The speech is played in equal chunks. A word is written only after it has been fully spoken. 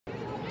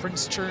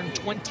Prince turned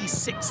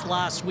 26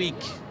 last week.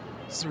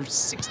 It's their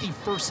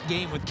 61st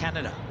game with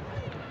Canada.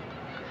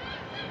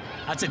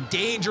 That's a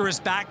dangerous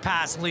back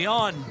pass.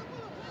 Leon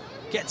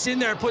gets in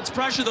there, puts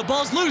pressure, the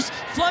ball's loose.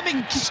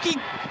 Fleming,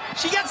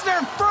 she gets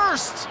there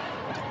first.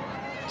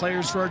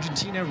 Players for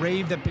Argentina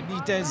rave that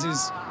Benitez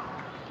is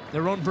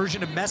their own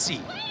version of Messi.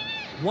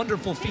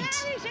 Wonderful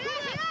feat.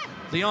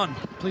 Leon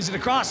plays it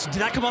across. Did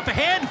that come off a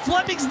hand?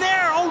 Fleming's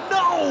there. Oh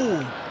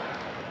no!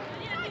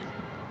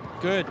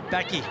 Good,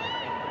 Becky.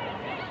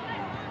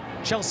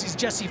 Chelsea's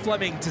Jessie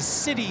Fleming to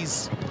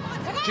City's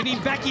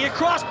Janine Becky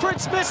across.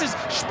 Prince misses.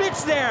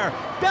 Schmidt's there.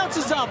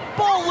 Bounces up.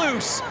 Ball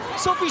loose.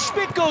 Sophie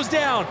Schmidt goes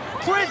down.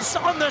 Prince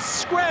on the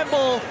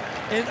scramble.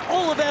 And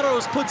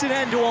Oliveros puts an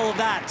end to all of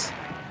that.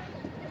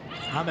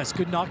 James,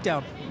 good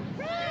knockdown.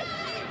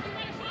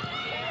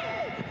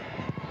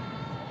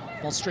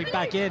 Ball straight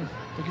back in.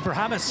 Looking for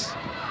James.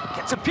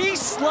 Gets a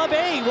piece.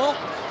 Labe. Well,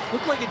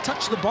 looked like it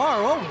touched the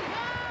bar. Oh.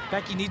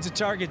 Becky needs a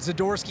target.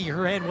 Zadorsky,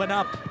 her hand went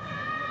up.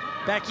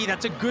 Becky,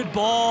 that's a good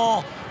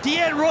ball.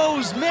 Deanne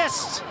Rose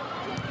missed.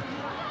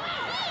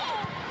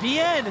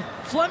 Vienne,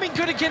 Fleming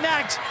couldn't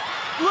connect.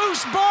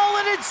 Loose ball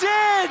and it's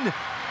in.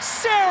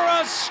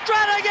 Sarah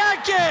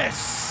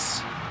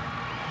Stratigakis.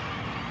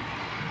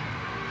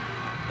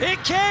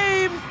 It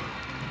came.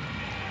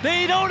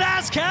 They don't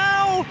ask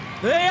how,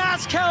 they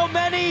ask how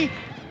many.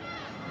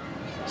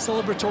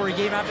 Celebratory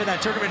game after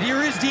that tournament.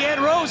 Here is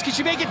Deanne Rose. Can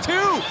she make it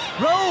two?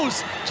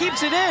 Rose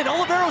keeps it in.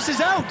 Oliveros is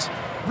out.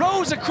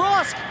 Rose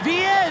across.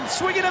 Vienne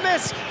swinging a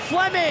miss.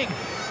 Fleming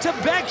to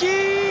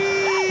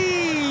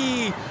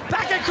Becky.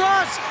 Back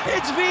across.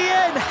 It's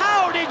Vienne.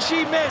 How did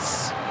she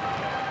miss?